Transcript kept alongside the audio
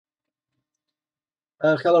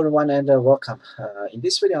Hello everyone and welcome. In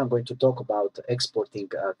this video I'm going to talk about exporting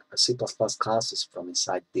C++ classes from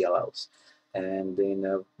inside DLLs. And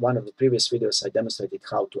in one of the previous videos I demonstrated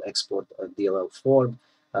how to export a DLL form,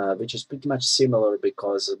 which is pretty much similar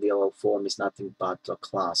because a DLL form is nothing but a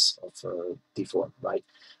class of D form, right?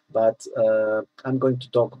 But I'm going to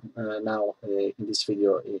talk now in this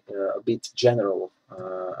video a bit in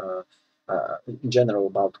general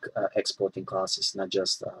about exporting classes, not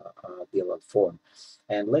just DLL form.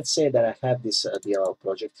 And let's say that I have this DLL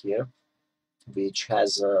project here, which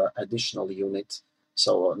has additional unit.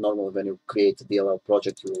 So normally when you create a DLL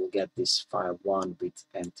project, you will get this file 1 with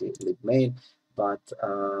empty libmain. But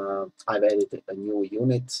I've added a new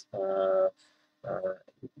unit,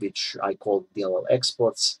 which I call DLL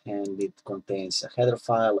exports, and it contains a header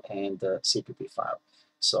file and a CPP file.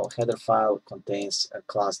 So header file contains a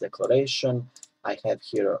class declaration. I have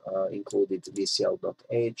here included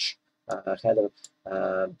vcl.h header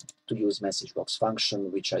to use message box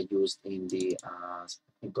function, which I used in the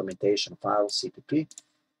implementation file CPP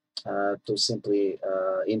to simply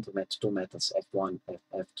implement two methods f1 and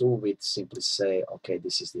f2, which simply say, okay,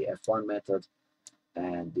 this is the f1 method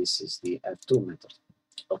and this is the f2 method.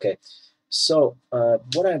 Okay, so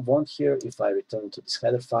what I want here, if I return to this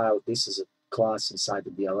header file, this is a class inside the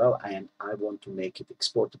DLL and I want to make it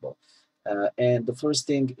exportable. And the first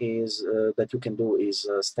thing is that you can do is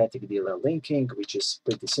static DLL linking, which is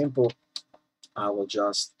pretty simple. I will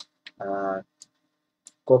just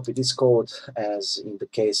copy this code as in the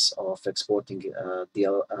case of exporting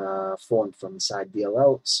form from inside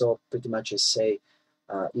DLL. So pretty much I say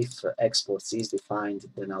if exports is defined,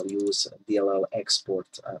 then I'll use DLL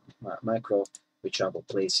export macro, which I will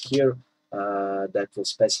place here. That will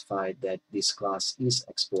specify that this class is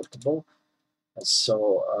exportable.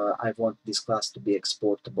 So I want this class to be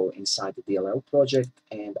exportable inside the DLL project,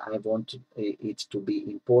 and I want it to be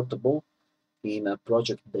importable in a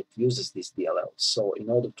project that uses this DLL. So in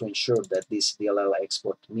order to ensure that this DLL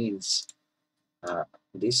export means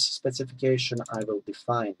this specification, I will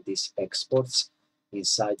define these exports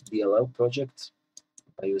inside DLL project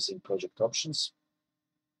by using project options.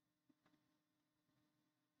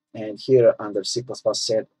 And here under C++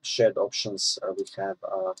 shared options, we have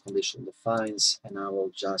condition defines, and I will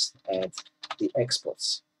just add the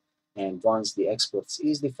exports. And once the exports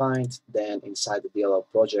is defined, then inside the DLL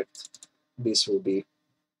project, this will be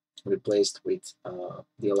replaced with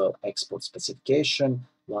DLL export specification,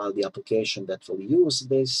 while the application that will use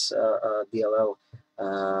this DLL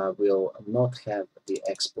will not have the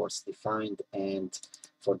exports defined, and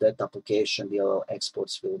for that application DLL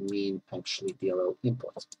exports will mean actually DLL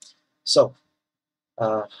import. So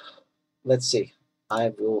let's see, I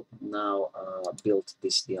will now build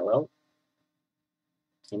this DLL.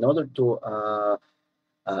 In order to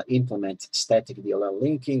implement static DLL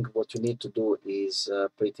linking, what you need to do is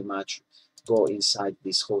pretty much go inside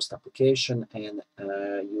this host application and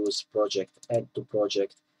use project add to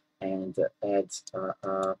project and add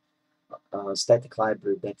a static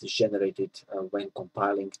library that is generated when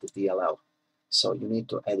compiling the DLL. So you need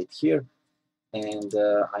to add it here, and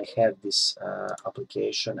I have this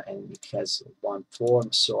application and it has one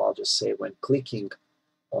form, so I'll just say when clicking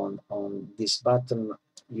on this button,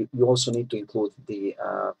 you also need to include the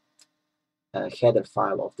header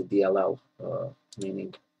file of the DLL,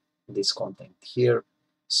 meaning this content here,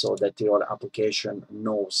 so that your application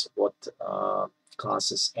knows what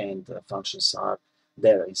classes and functions are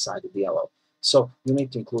there inside the DLL. So you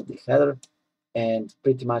need to include the header, and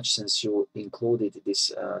pretty much since you included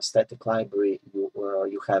this static library, you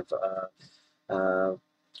have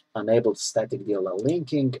enabled static DLL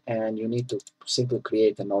linking, and you need to simply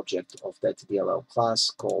create an object of that DLL class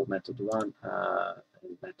called method1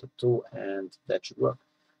 and method2, and that should work.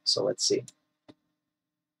 So let's see.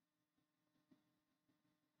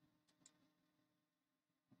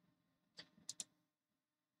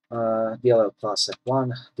 DLL class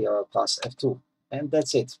f1, DLL class f2, and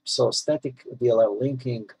that's it. So static DLL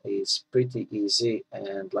linking is pretty easy,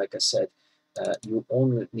 and like I said, you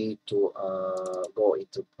only need to go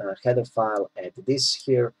into header file, add this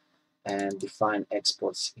here, and define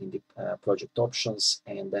exports in the project options,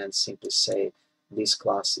 and then simply say this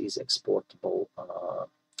class is exportable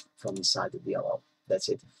from inside the DLL. That's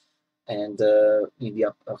it. And in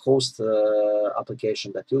the host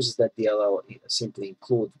application that uses that DLL, simply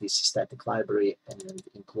include this static library and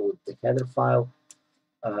include the header file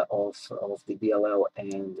of the DLL,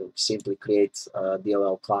 and simply create a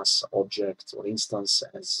DLL class object or instance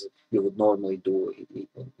as you would normally do,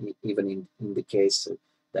 even in the case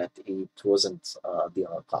that it wasn't a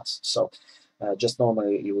DLL class. So just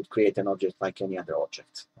normally you would create an object like any other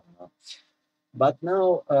object. But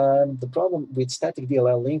now the problem with static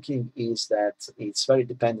DLL linking is that it's very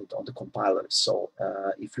dependent on the compiler. So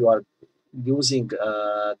if you are using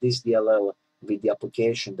this DLL with the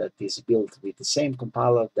application that is built with the same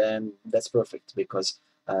compiler, then that's perfect, because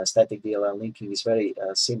static DLL linking is very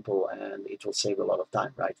simple and it will save a lot of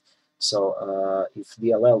time, right? So if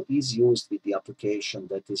DLL is used with the application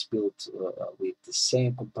that is built with the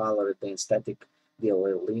same compiler, then static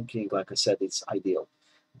DLL linking, like I said, it's ideal.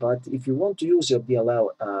 But if you want to use your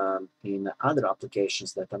DLL in other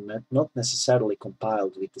applications that are not necessarily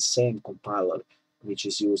compiled with the same compiler which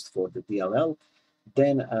is used for the DLL,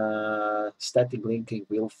 then static linking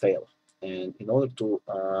will fail. And in order to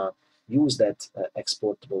use that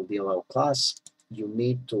exportable DLL class, you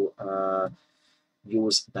need to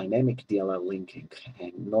use dynamic DLL linking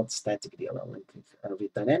and not static DLL linking.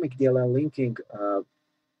 With dynamic DLL linking,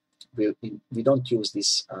 we don't use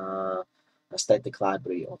this static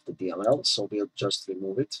library of the DLL, so we'll just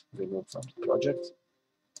remove from the project.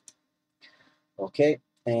 Okay,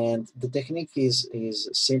 and the technique is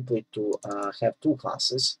simply to have two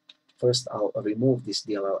classes. First, I'll remove this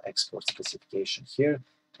DLL export specification here,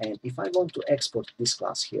 and if I want to export this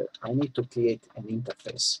class here, I need to create an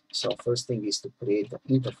interface. So first thing is to create an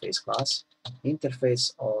interface class,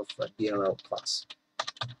 interface of a DLL class.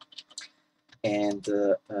 And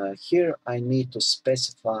here I need to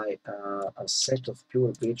specify a set of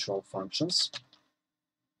pure virtual functions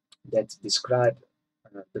that describe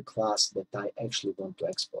the class that I actually want to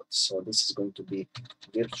export. So this is going to be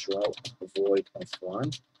virtual void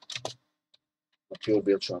f1, a pure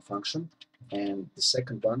virtual function. And the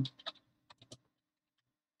second one,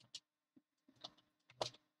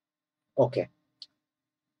 okay.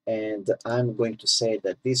 And I'm going to say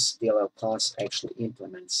that this DLL class actually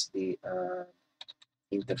implements the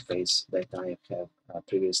interface that I have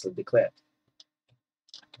previously declared.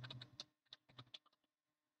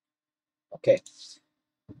 Okay.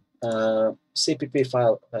 CPP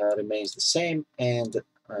file remains the same, and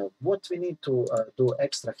what we need to do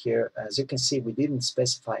extra here, as you can see, we didn't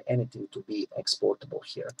specify anything to be exportable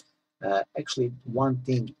here. Actually, one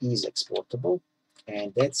thing is exportable,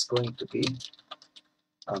 and that's going to be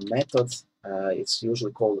a method, it's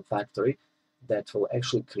usually called a factory, that will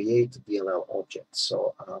actually create a DLL object.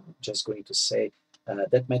 So I'm just going to say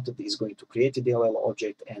that method is going to create a DLL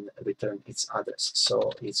object and return its address.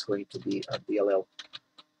 So it's going to be a DLL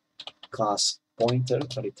class pointer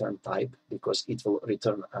return type, because it will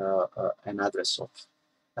return an address of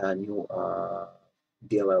a new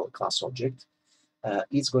DLL class object.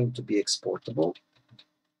 It's going to be exportable.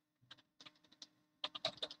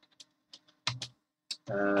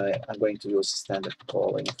 I'm going to use standard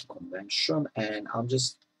calling convention, and I'm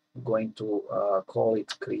just going to call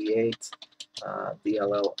it create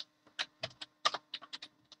DLL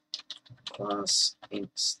class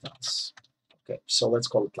instance. Okay, so let's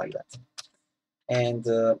call it like that. And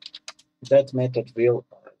that method will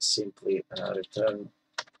simply return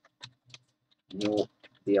new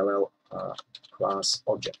DLL class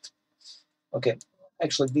object. Okay,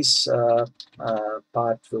 actually this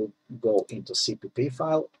part will go into CPP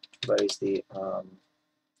file, where is the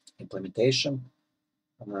implementation.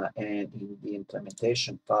 And in the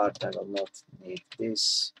implementation part, I will not need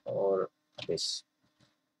this or this.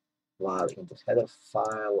 While in the header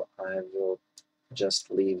file, I will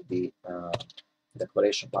just leave the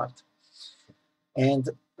declaration part. And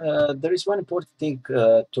there is one important thing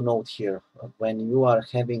to note here. When you are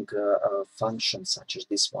having a function such as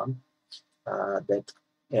this one that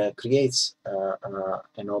creates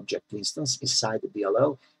an object instance inside the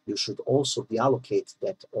DLL, you should also deallocate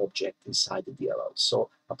that object inside the DLL. So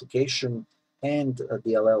application and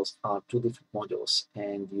DLLs are two different modules,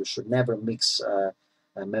 and you should never mix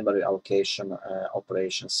memory allocation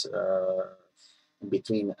operations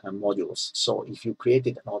between modules. So if you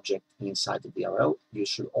created an object inside the DLL, you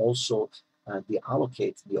should also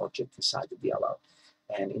deallocate the object inside the DLL.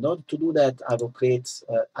 And in order to do that, I will create,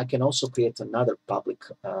 I can also create another public,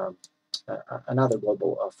 another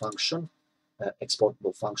global function,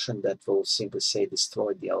 exportable function that will simply say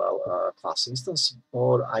destroy DLL class instance,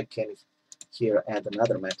 or I can here add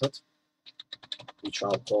another method, which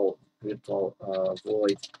I'll call virtual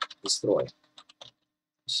void destroy.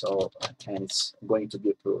 So, and it's going to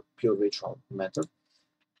be a pure virtual method.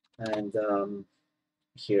 And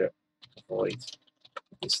here, void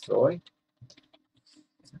destroy.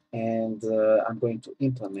 And I'm going to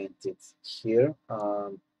implement it here.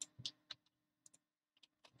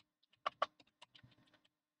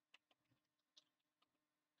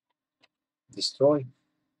 Destroy.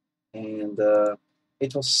 And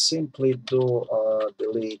it will simply do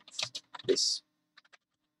delete this.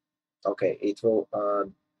 Okay, it will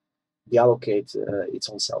deallocate its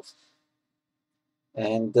own self.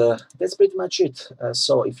 And that's pretty much it.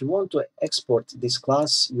 So if you want to export this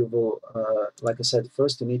class, you will, like I said,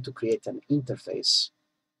 first you need to create an interface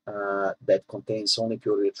that contains only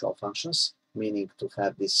pure virtual functions, meaning to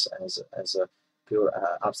have this as a pure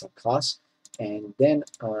abstract class, and then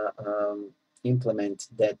implement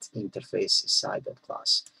that interface inside that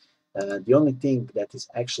class. The only thing that is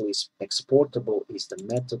actually exportable is the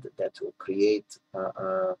method that will create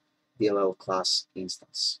a DLL class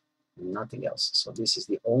instance, nothing else. So this is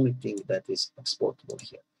the only thing that is exportable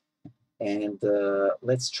here. And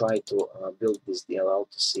let's try to build this DLL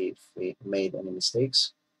to see if we made any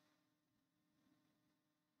mistakes.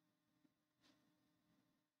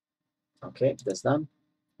 Okay, that's done.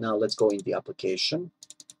 Now let's go in the application.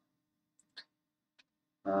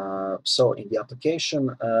 So in the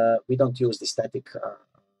application, we don't use the static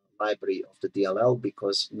library of the DLL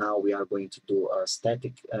because now we are going to do a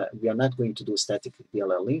static, we are not going to do static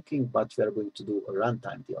DLL linking, but we are going to do a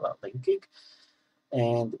runtime DLL linking.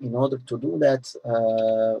 And in order to do that,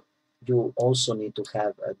 you also need to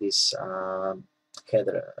have this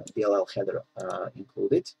header, DLL header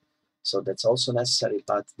included. So that's also necessary,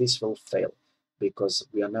 but this will fail because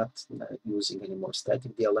we are not using any more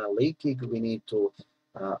static DLL linking. We need to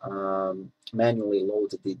manually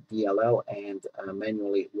load the DLL and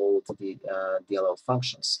manually load the DLL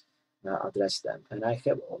functions, address them. And I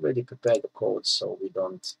have already prepared the code so we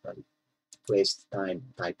don't waste time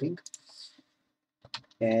typing.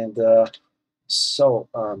 And so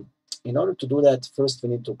in order to do that, first we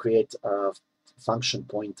need to create a function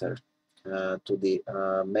pointer to the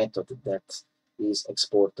method that is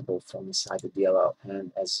exportable from inside the DLL.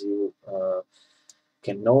 And as you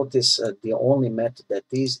can notice, the only method that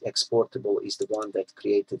is exportable is the one that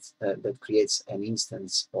creates an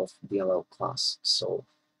instance of DLL class. So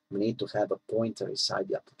we need to have a pointer inside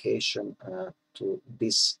the application to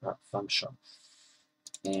this function.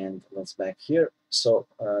 And let's back here. So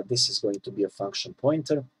this is going to be a function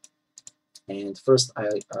pointer. And first I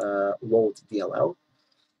load DLL,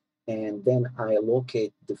 and then I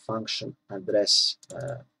locate the function address,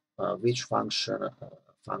 which function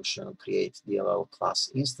create DLL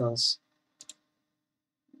class instance,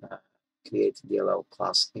 create DLL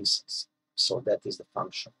class instance. So that is the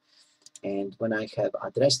function. And when I have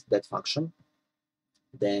addressed that function,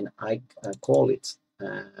 then I call it,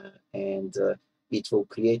 and it will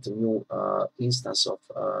create a new instance of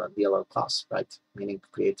DLL class, right? Meaning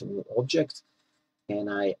create a new object, and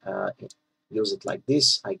I use it like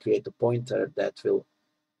this. I create a pointer that will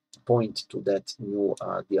point to that new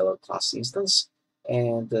DLL class instance,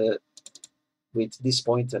 and with this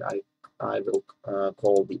pointer I will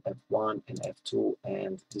call the F1 and F2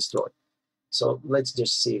 and destroy. So let's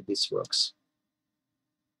just see if this works.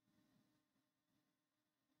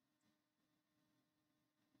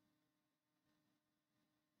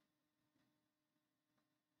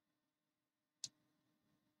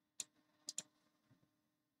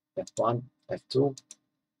 F1, F2,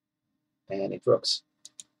 and it works.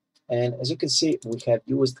 And as you can see, we have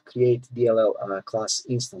used create DLL class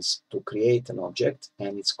instance to create an object,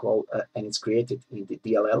 and it's called and it's created in the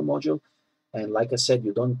DLL module. And like I said,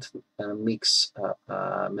 you don't mix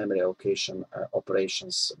memory allocation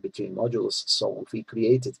operations between modules. So if we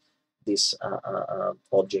created this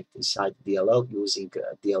object inside DLL using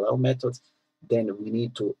DLL method, then we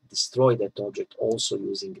need to destroy that object also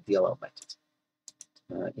using DLL method.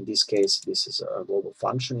 In this case, this is a global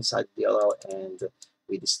function inside DLL, and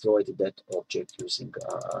we destroyed that object using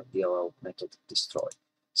DLL method destroy.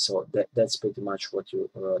 So that's pretty much what you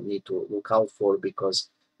need to look out for, because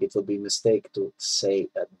it will be a mistake to say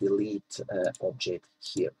delete object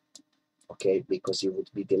here, okay? Because you would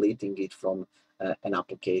be deleting it from an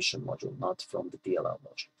application module, not from the DLL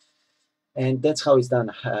module. And that's how it's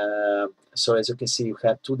done. So as you can see, you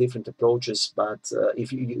have two different approaches, but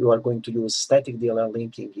if you are going to use static DLL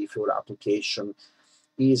linking, if your application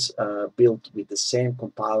is built with the same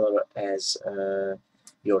compiler as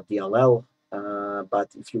your DLL, but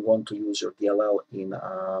if you want to use your DLL in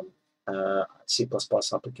C++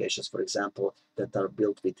 applications, for example, that are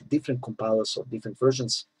built with different compilers or different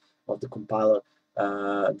versions of the compiler,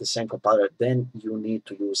 the same compiler, then you need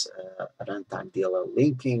to use runtime DLL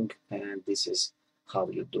linking, and this is how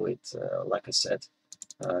you do it. Like I said,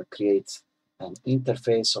 create an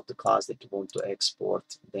interface of the class that you want to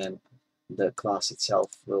export, then the class itself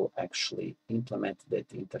will actually implement that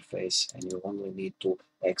interface, and you only need to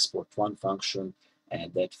export one function,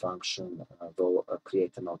 and that function will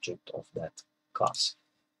create an object of that class.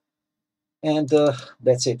 And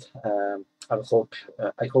that's it. I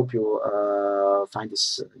hope you find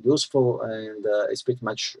this useful, and it's pretty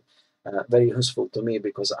much very useful to me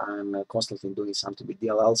because I'm constantly doing something with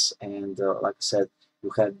DLLs, and like I said,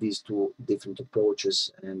 you have these two different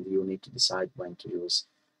approaches, and you need to decide when to use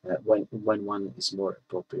when one is more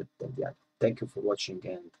appropriate than the other. Thank you for watching,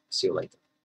 and see you later.